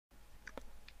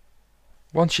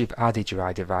Once you've added your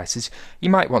iDevices, you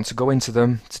might want to go into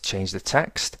them to change the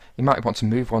text, you might want to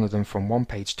move one of them from one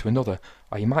page to another,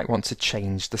 or you might want to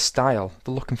change the style,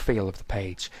 the look and feel of the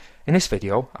page. In this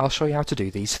video, I'll show you how to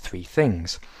do these three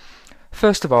things.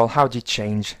 First of all, how do you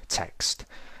change text?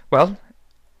 Well,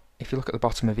 if you look at the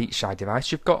bottom of each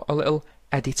iDevice, you've got a little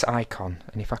edit icon,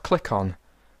 and if I click on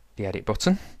the edit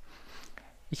button,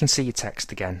 you can see your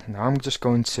text again. Now I'm just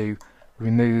going to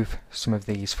remove some of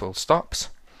these full stops.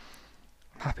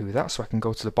 I'm happy with that, so I can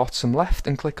go to the bottom left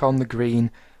and click on the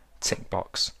green tick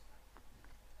box,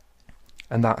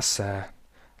 and that's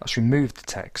removed the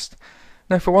text.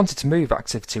 Now if I wanted to move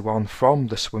Activity 1 from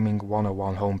the Swimming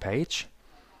 101 homepage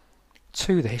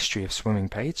to the History of Swimming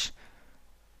page,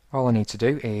 all I need to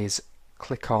do is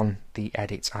click on the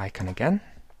edit icon again,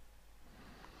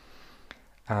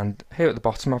 and here at the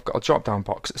bottom I've got a drop down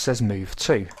box that says Move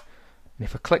To, and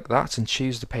if I click that and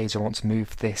choose the page I want to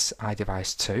move this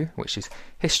iDevice to, which is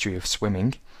History of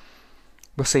Swimming,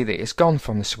 we'll see that it's gone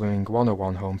from the Swimming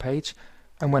 101 homepage,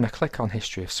 and when I click on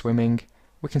History of Swimming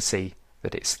we can see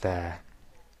that it's there.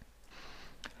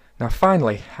 Now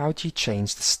finally, how do you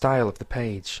change the style of the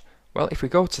page? Well, if we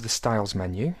go to the Styles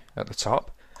menu at the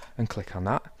top and click on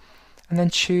that, and then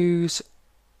choose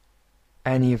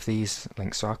any of these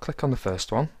links. So I'll click on the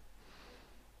first one,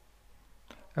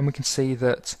 and we can see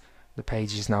that the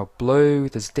page is now blue,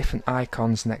 there's different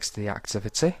icons next to the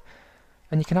activity,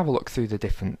 and you can have a look through the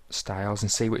different styles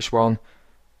and see which one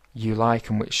you like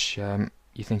and which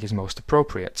you think is most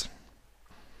appropriate.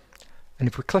 And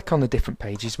if we click on the different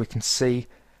pages, we can see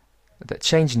that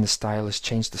changing the style has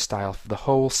changed the style for the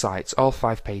whole site. All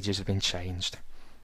 5 pages have been changed.